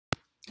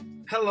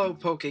Hello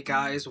Poke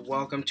guys,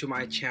 welcome to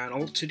my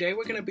channel. Today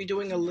we're going to be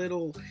doing a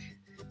little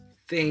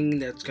thing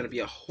that's going to be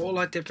a whole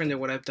lot different than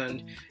what I've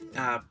done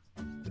uh,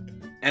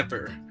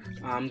 ever.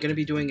 I'm going to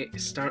be doing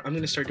I'm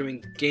going to start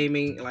doing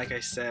gaming like I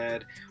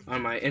said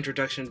on my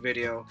introduction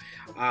video.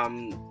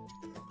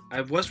 I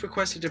was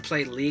requested to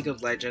play League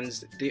of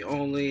Legends. The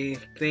only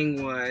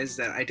thing was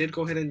that I did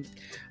go ahead and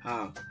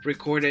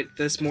record it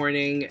this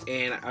morning,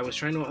 and I was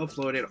trying to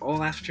upload it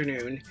all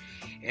afternoon,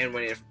 and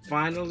when it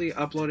finally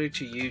uploaded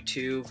to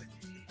YouTube,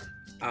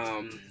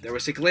 there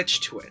was a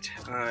glitch to it.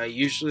 I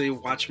usually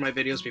watch my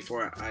videos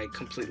before I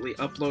completely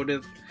upload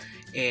it,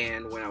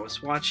 and when I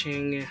was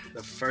watching,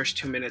 the first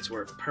 2 minutes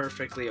were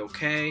perfectly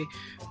okay,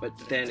 but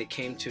then it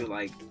came to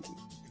like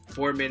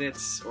 4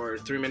 minutes or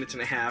 3 minutes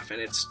and a half, and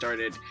it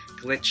started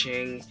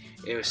glitching.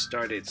 It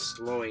started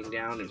slowing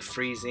down and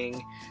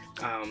freezing.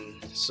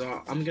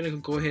 So I'm gonna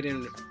go ahead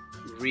and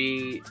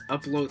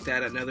re-upload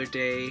that another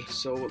day.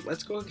 So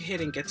let's go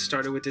ahead and get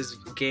started with this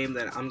game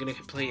that I'm gonna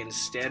play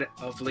instead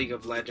of League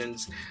of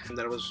Legends,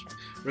 that was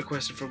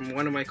requested from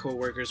one of my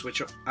co-workers,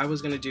 which I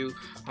was gonna do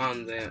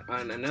on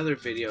another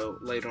video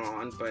later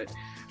on, but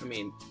I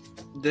mean,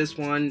 this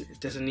one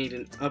doesn't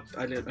need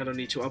I don't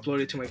need to upload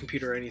it to my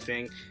computer or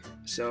anything,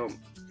 so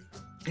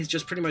it's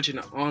just pretty much an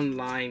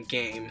online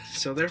game.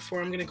 So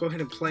therefore I'm gonna go ahead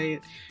and play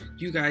it.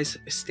 You guys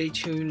stay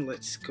tuned.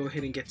 Let's go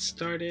ahead and get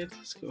started.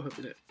 Let's go ahead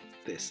and put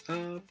this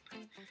up,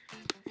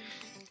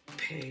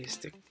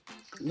 paste the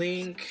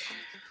link,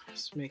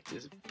 let's make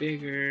this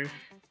bigger,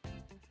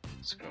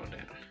 scroll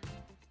down.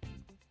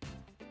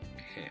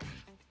 Okay,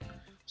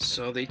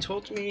 so they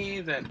told me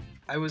that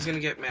I was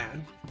gonna get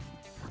mad,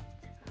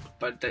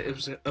 but that it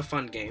was a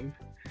fun game.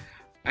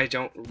 I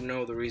don't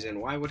know the reason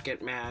why I would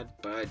get mad,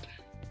 but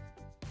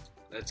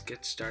let's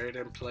get started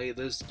and play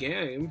this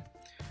game.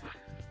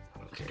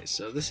 Okay,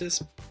 so this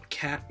is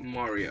Cat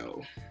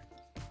Mario.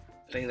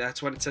 I think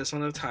that's what it says on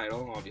the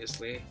title,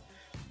 obviously.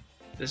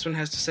 This one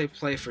has to say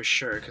play for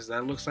sure, because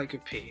that looks like a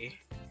P.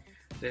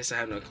 This I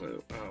have no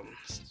clue.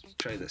 Let's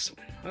try this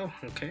one. Oh,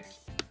 okay.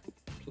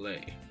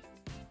 Play.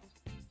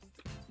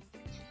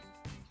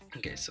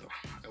 Okay, so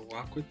I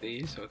walk with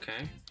these,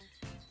 okay.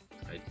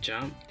 I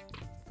jump.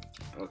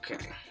 Okay.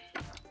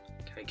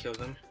 Can I kill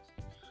them?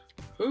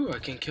 Ooh, I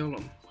can kill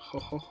them. Ho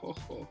ho ho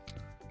ho.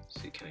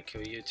 See, can I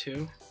kill you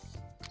too?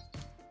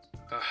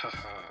 Ha ha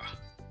ha.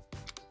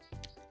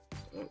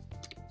 Oh.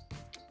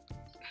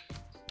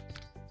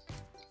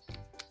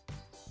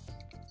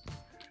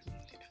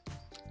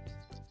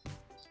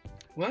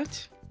 What?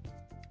 Is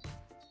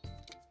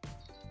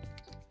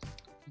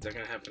that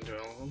gonna happen to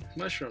all of them?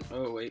 Mushroom.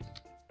 Oh wait.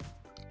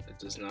 It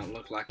does not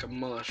look like a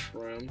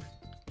mushroom.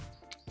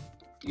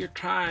 You're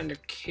trying to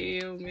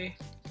kill me?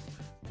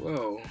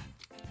 Whoa.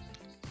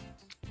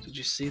 Did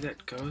you see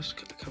that ghost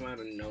come out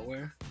of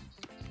nowhere?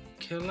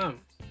 Kill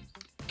him.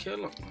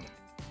 Kill him.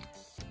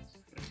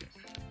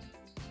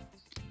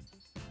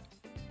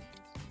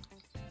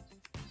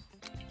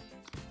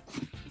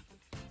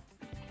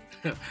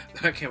 Okay.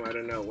 That came out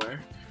of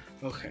nowhere.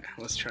 Okay,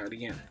 let's try it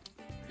again.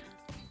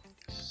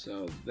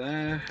 So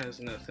that has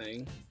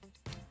nothing.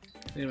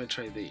 Then I'm gonna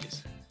try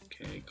these.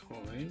 Okay,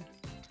 coin.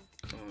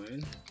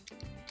 Coin.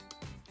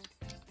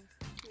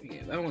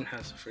 Yeah, that one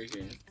has a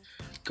freaking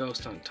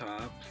ghost on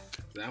top.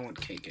 That one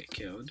can't get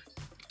killed.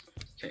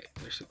 Okay,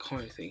 there's a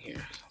coin thing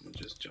here. So I'm gonna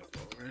just jump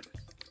over it.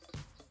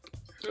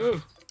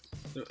 Oh!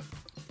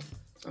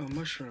 Oh,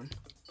 mushroom.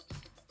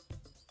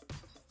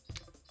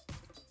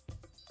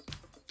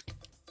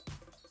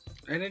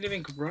 I didn't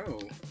even grow.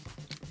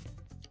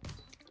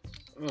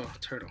 Oh,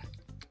 turtle.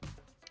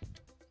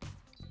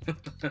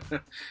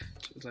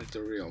 Just like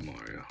the real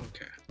Mario.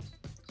 Okay.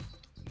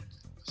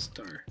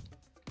 Star.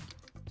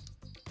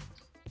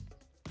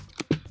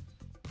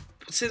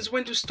 Since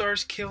when do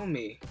stars kill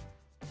me?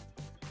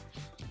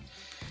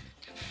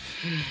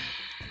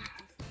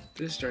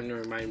 This is starting to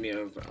remind me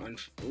of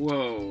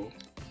whoa.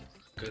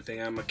 Good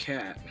thing I'm a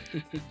cat.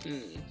 Let's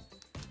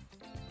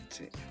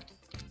see.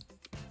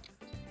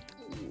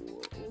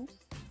 Whoa.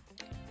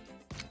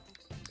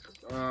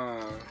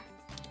 Ah.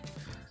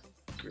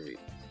 Great.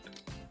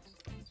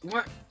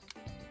 What?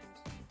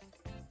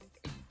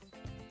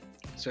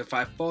 So if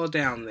I fall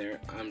down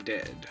there, I'm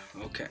dead.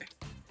 Okay.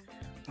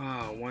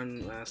 Ah,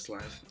 one last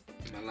life.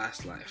 My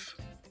last life.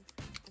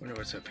 Wonder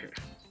what's up here.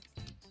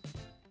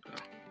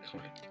 Oh,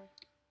 coin.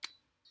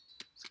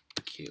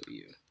 Let's kill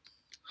you.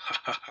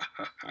 Ha ha ha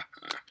ha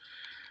ha.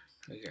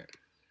 Okay.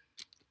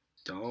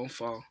 Don't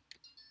fall.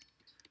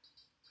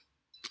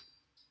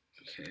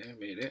 Okay, I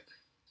made it.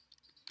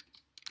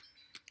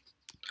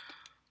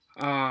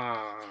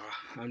 Ah,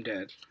 I'm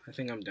dead. I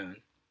think I'm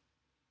done.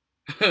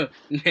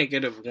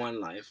 -1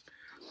 life.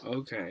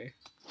 Okay.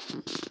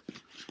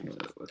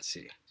 Let's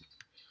see.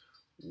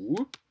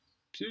 Whoop.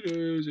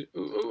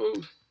 Oh,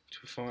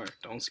 too far.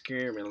 Don't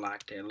scare me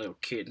like that, little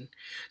kitten.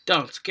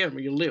 Don't scare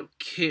me, you little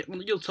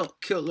kitten. You're so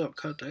cute, little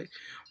kitty.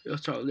 You're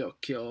so little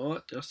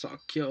cute. You're so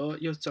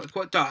cute. You're so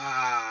cute.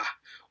 Ah!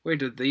 Where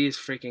did these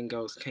freaking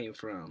ghosts came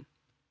from?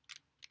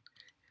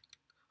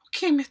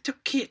 Okay, Mr.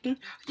 Kitten.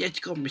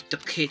 Let's go,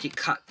 Mr. Kitty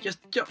Cat. Just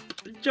jump,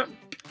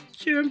 jump,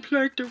 jump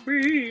like the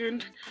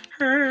wind.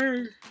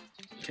 Hey.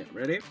 Okay,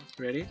 ready,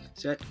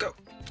 set, go.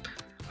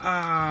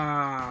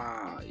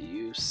 Ah,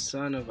 you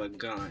son of a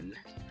gun.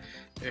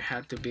 There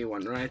had to be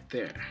one right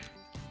there.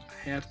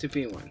 Have to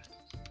be one.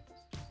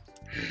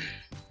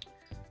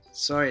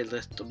 Sorry,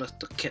 little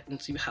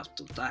kittens, you have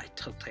to die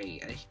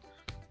today.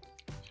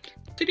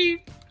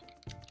 Okay,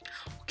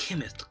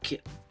 Mr.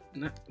 Kitten.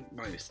 Not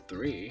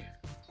 -3.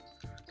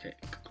 Okay,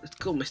 let's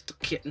go, Mr.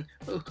 Kitten.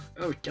 Oh,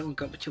 don't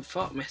go too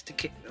far, Mr.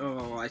 Kitten.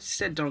 Oh, I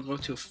said don't go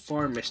too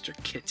far, Mr.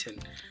 Kitten.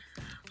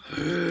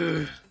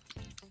 You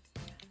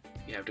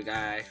have to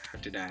die.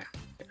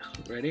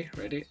 Ready?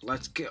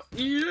 Let's go.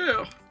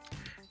 Yeah!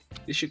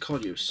 They should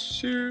call you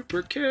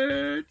Super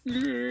Cat.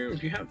 Yeah.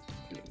 He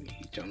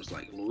jumps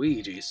like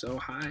Luigi so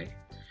high.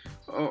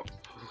 Oh,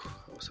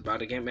 I was about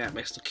to get mad,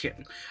 Mr.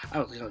 Kitten.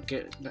 I'm gonna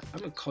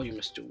call you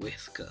Mr.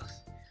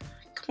 Whiskas.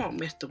 Come on,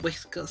 Mr.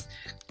 Whiskas.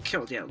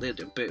 Kill that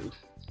little boo.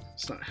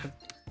 It's not.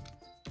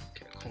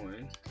 Okay,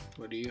 coin.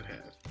 What do you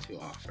have to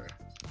offer?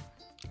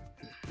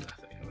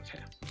 Nothing.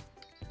 Okay.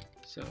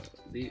 So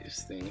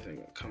these things are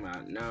gonna come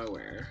out of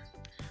nowhere.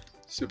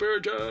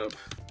 Super jump.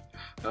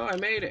 Oh, I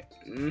made it.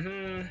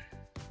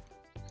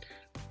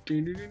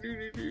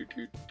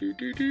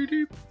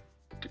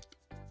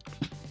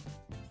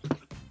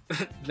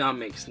 That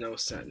makes no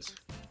sense.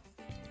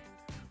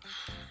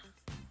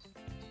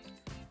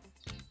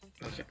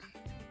 Okay.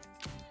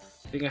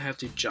 I think I have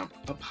to jump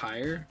up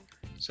higher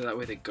so that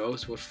way the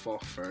ghost would fall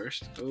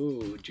first.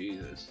 Oh,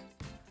 Jesus.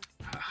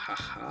 Ha ha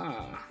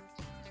ha.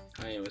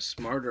 I am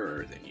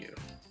smarter than you.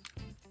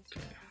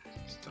 Okay,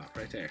 stop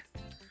right there.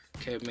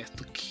 Okay,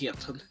 Mr.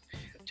 Kitten.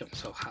 Jump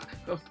so high.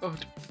 Oh.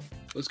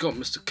 Let's go,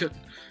 Mr. Kitten.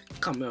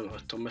 Come on,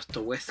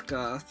 Mr.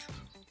 Whiskas.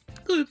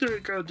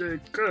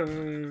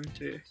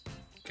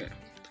 Okay.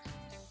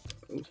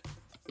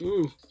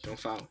 Ooh, don't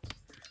fall.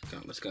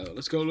 Let's go,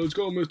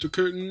 Mr.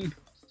 Kitten.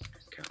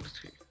 Okay, let's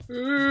see.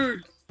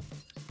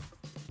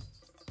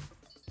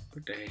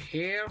 What the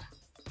hell?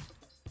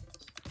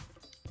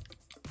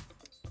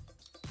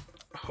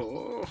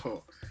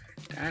 Oh,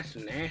 that's a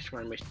nice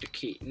one, Mr.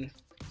 Kitten.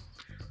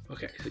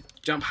 Okay, so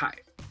jump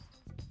high.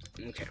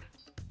 Okay.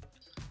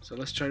 So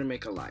let's try to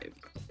make a live.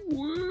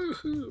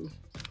 Woohoo!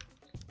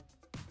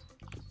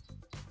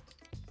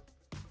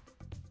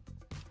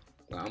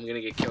 Well, I'm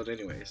gonna get killed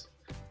anyways.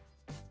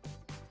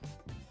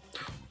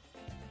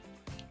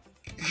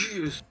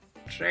 Use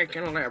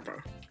second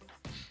lever.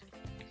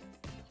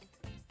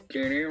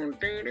 You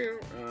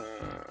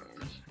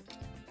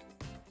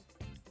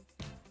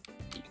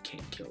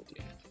can't kill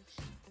me.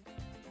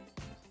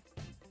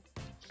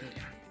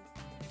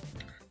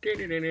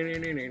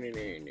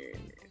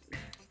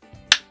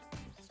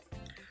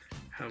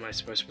 How am I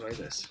supposed to play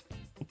this?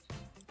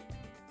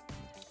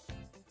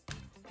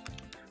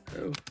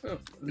 Oh.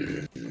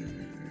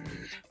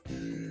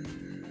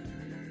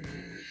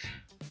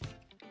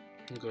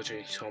 I'm going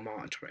to so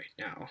much right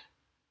now.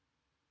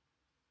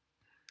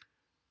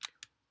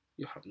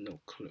 You have no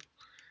clue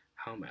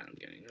how mad I'm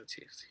getting. Let's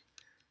see.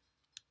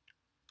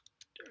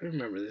 I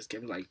remember this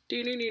game like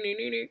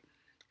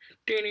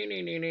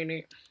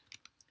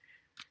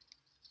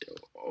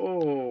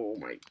oh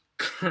my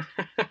god.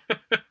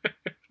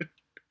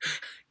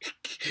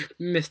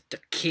 Mr.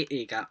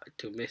 Kitty got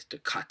to Mr.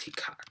 Catty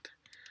Cat.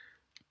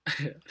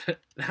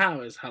 That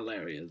was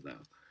hilarious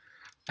though.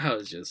 That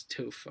was just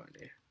too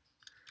funny.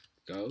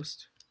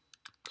 Ghost.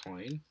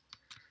 Coin.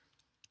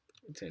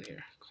 What's in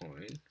here?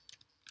 Coin.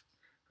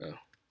 Oh.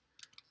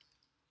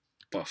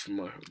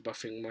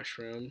 Buffing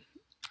mushroom.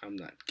 I'm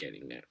not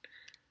getting that.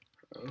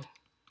 Oh.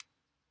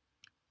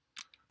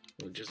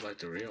 Well, just like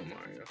the real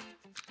Mario.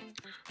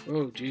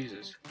 Oh,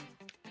 Jesus.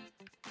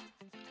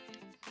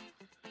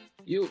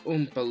 You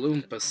Oompa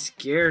Loompa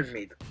scared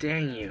me,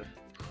 dang you.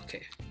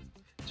 Okay,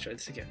 let's try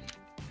this again.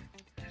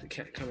 There's a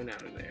cat coming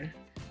out of there.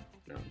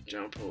 Now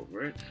jump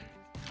over it.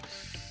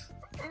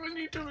 Oh, I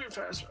need to be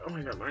faster. Oh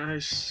my god, my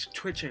eyes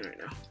twitching right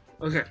now.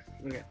 Okay,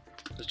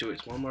 let's do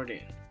it. One more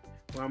time.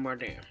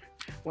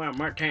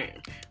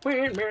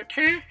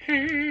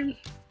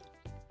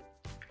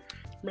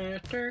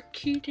 Mr.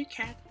 Kitty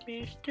Cat,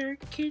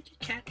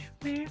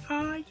 where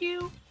are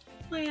you?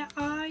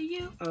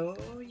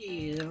 Oh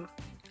yeah.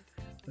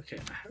 Okay,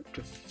 I have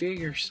to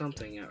figure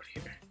something out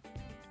here.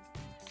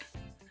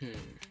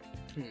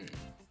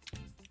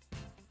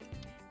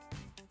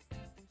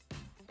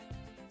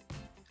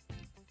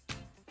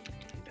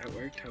 That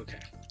worked?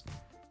 Okay.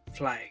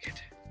 Flag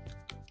it.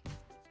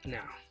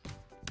 Now.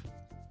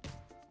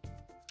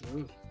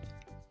 Ooh.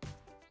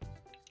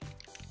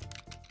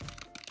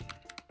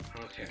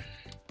 Okay.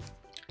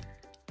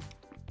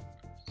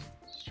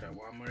 Let's try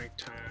one more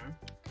time.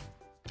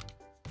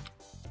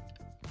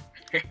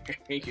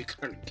 You're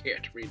gonna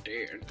get me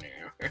there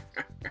now.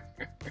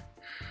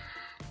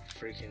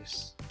 Freaking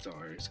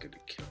star is gonna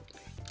kill me.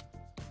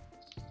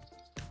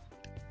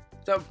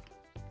 So,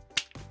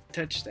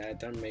 touch that.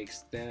 That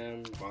makes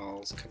them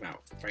balls come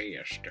out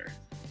faster.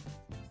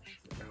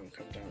 Now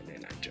come down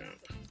and I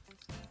jump.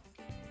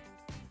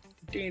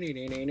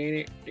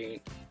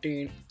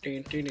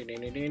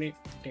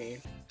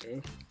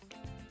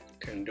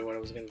 Couldn't do what I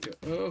was gonna do.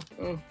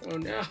 Oh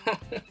no.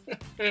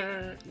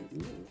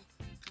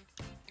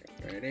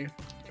 Ready.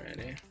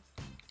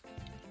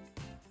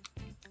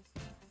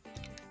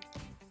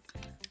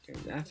 Okay,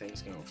 that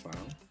thing's gonna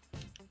fall.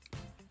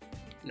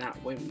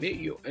 Not when me,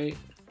 you ain't.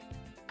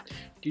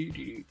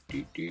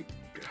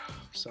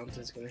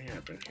 Something's gonna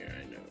happen here,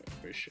 I know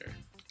for sure.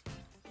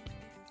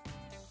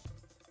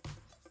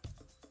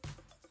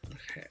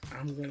 Okay,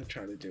 I'm gonna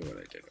try to do what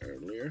I did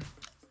earlier.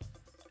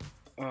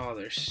 Oh,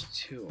 there's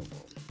two of them.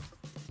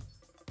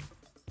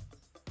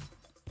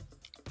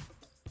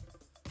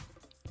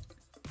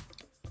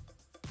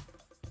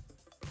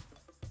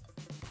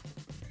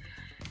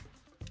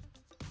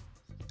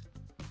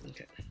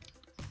 Okay.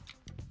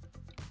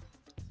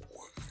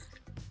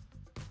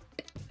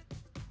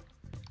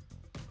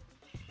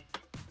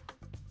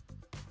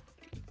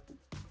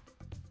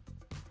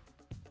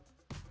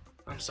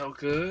 I'm so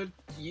good.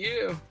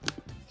 Yeah.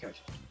 Okay.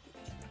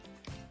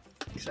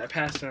 So I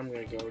passed it, I'm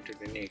gonna go to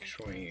the next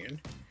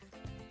one.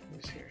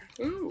 Who's here?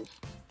 Ooh.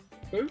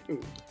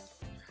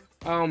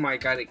 Oh my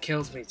god, it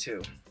kills me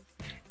too.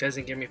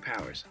 Doesn't give me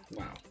powers.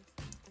 Wow.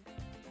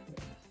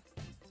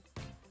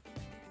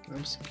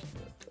 I'm scared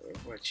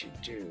of what you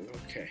do.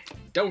 Okay.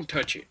 Don't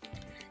touch it.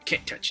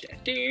 Can't touch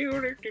that.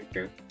 Don't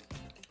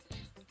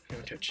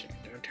touch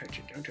that.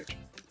 Don't touch it.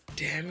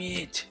 Damn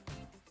it.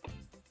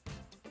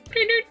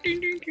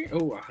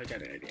 Oh, I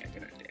got an idea.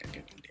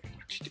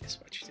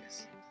 Watch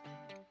this.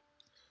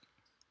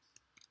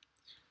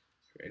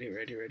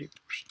 Ready.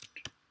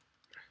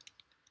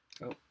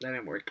 Oh, that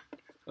didn't work.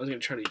 I was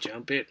gonna try to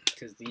jump it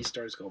because these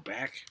stars go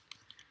back.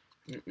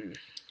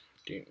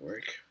 Didn't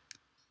work.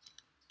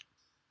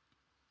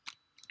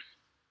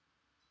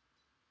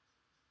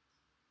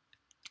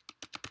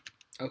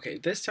 Okay,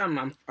 this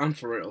time I'm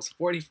for real. It's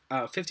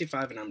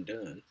 55 and I'm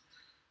done.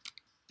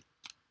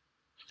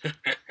 I'm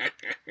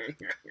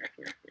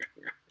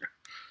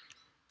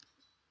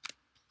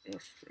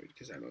afraid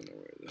because I don't know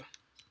where the.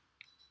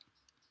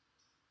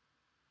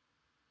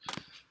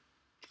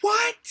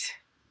 What?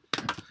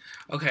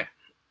 Okay.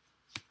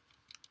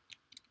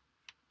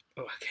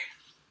 Oh, okay.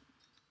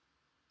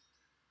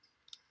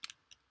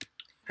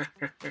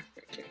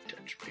 Can't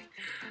touch me.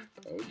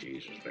 Oh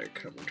Jesus, they're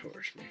coming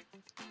towards me.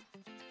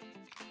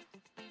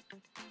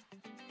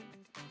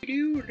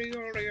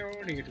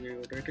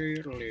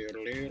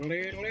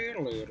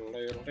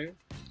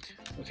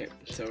 Okay,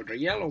 so the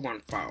yellow one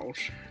falls,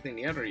 then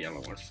the other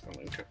yellow one's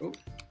falling too. Ooh.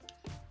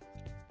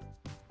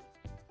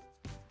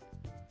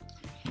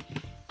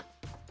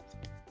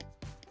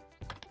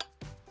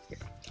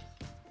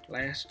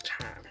 Last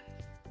time.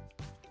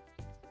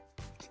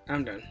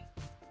 I'm done.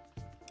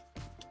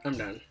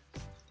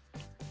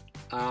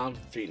 I'm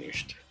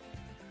finished.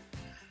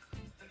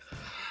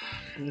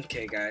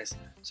 Okay guys,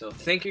 so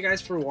thank you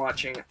guys for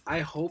watching. I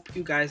hope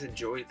you guys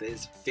enjoyed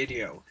this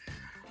video.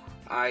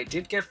 I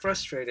did get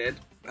frustrated,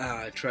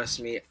 trust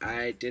me,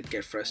 I did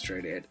get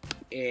frustrated,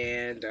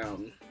 and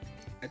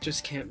I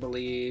just can't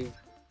believe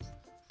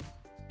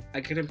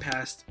I couldn't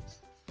pass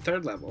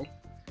 3rd level.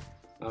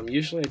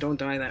 Usually I don't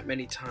die that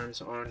many times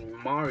on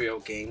Mario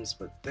games,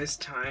 but this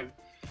time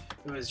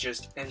it was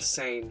just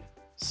insane.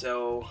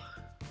 So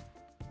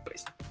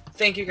anyways,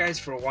 thank you guys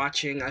for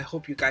watching. I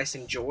hope you guys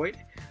enjoyed.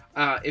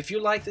 If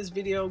you like this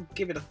video,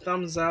 give it a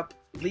thumbs up.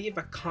 Leave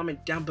a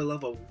comment down below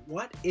of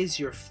what is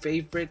your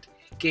favorite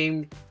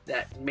game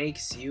that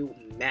makes you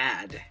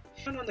mad.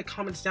 Put on the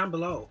comments down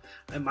below.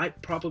 I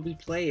might probably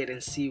play it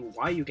and see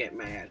why you get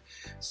mad.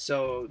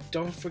 So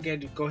don't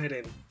forget to go ahead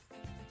and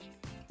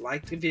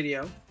like the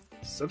video,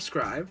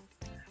 subscribe,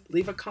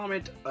 leave a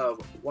comment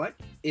of what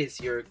is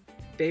your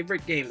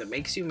favorite game that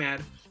makes you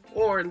mad,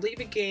 or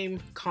leave a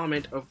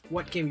comment of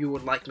what game you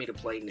would like me to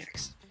play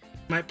next.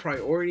 My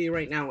priority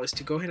right now is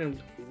to go ahead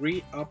and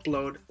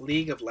re-upload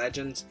League of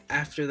Legends.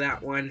 After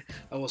that one,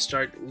 I will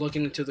start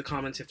looking into the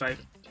comments if I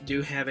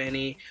do have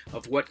any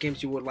of what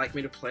games you would like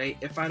me to play.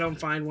 If I don't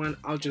find one,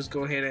 I'll just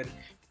go ahead and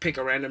pick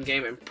a random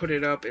game and put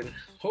it up, and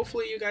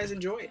hopefully you guys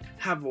enjoy it.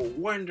 Have a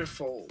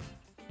wonderful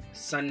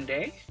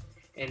Sunday,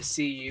 and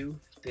see you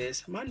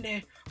this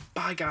Monday.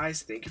 Bye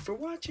guys, thank you for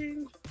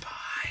watching.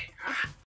 Bye.